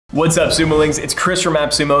What's up, Sumolings? It's Chris from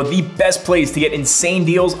AppSumo, the best place to get insane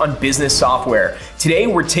deals on business software. Today,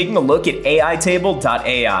 we're taking a look at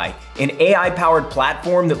AITable.ai, an AI-powered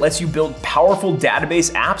platform that lets you build powerful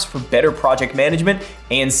database apps for better project management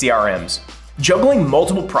and CRMs. Juggling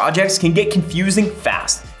multiple projects can get confusing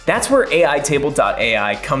fast. That's where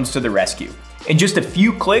AITable.ai comes to the rescue. In just a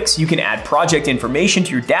few clicks, you can add project information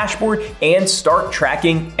to your dashboard and start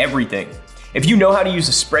tracking everything. If you know how to use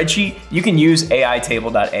a spreadsheet, you can use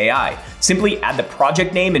AITable.ai. Simply add the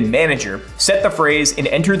project name and manager, set the phrase, and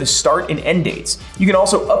enter the start and end dates. You can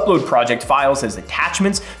also upload project files as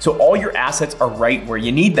attachments so all your assets are right where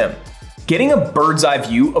you need them. Getting a bird's eye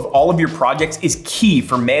view of all of your projects is key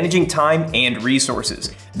for managing time and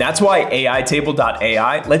resources. That's why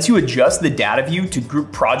AITable.ai lets you adjust the data view to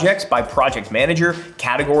group projects by project manager,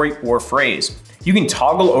 category, or phrase. You can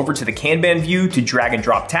toggle over to the Kanban view to drag and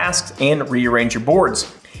drop tasks and rearrange your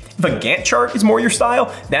boards. If a Gantt chart is more your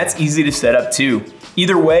style, that's easy to set up too.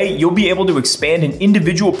 Either way, you'll be able to expand an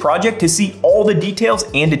individual project to see all the details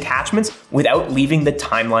and attachments without leaving the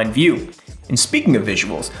timeline view. And speaking of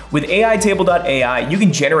visuals, with AITable.ai, you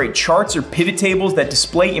can generate charts or pivot tables that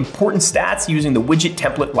display important stats using the widget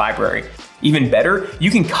template library. Even better, you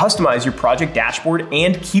can customize your project dashboard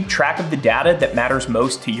and keep track of the data that matters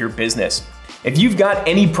most to your business. If you've got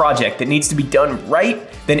any project that needs to be done right,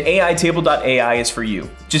 then AITable.ai is for you.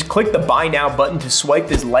 Just click the Buy Now button to swipe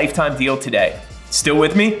this lifetime deal today. Still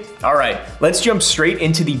with me? All right, let's jump straight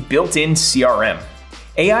into the Builtin CRM.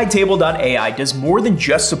 AITable.ai does more than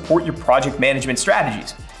just support your project management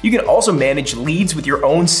strategies. You can also manage leads with your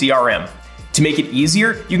own CRM. To make it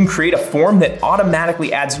easier, you can create a form that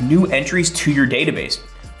automatically adds new entries to your database.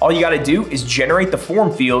 All you gotta do is generate the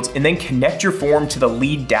form fields and then connect your form to the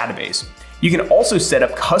lead database. You can also set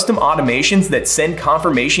up custom automations that send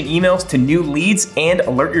confirmation emails to new leads and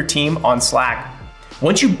alert your team on Slack.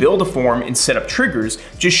 Once you build a form and set up triggers,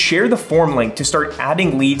 just share the form link to start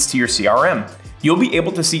adding leads to your CRM. You'll be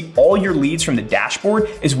able to see all your leads from the dashboard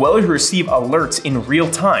as well as receive alerts in real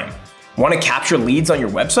time. Want to capture leads on your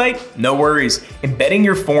website? No worries, embedding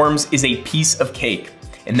your forms is a piece of cake.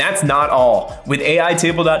 And that's not all. With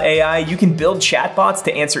AITable.ai, you can build chatbots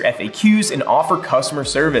to answer FAQs and offer customer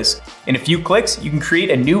service. In a few clicks, you can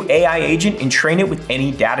create a new AI agent and train it with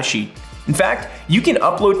any datasheet. In fact, you can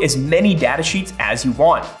upload as many datasheets as you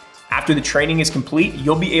want. After the training is complete,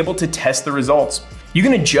 you'll be able to test the results. You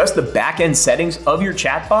can adjust the back-end settings of your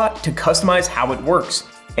chatbot to customize how it works,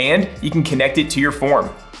 and you can connect it to your form.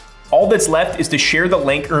 All that's left is to share the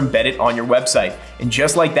link or embed it on your website. And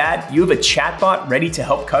just like that, you have a chatbot ready to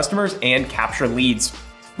help customers and capture leads.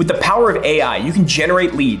 With the power of AI, you can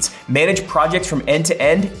generate leads, manage projects from end to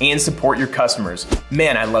end, and support your customers.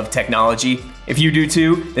 Man, I love technology. If you do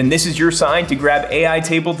too, then this is your sign to grab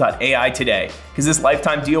AITable.ai today, because this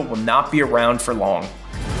lifetime deal will not be around for long.